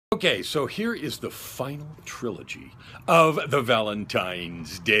Okay, so here is the final trilogy of the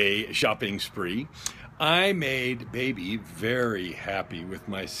Valentine's Day shopping spree. I made baby very happy with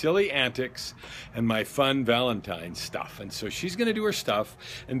my silly antics and my fun Valentine stuff. And so she's going to do her stuff,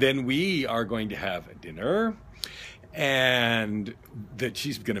 and then we are going to have dinner, and that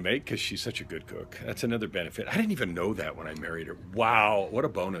she's going to make because she's such a good cook. That's another benefit. I didn't even know that when I married her. Wow, what a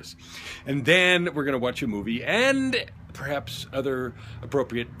bonus. And then we're going to watch a movie and perhaps other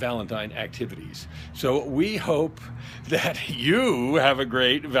appropriate Valentine activities. So we hope that you have a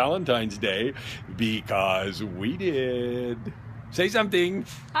great Valentine's Day, because we did. Say something.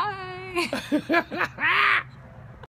 Hi.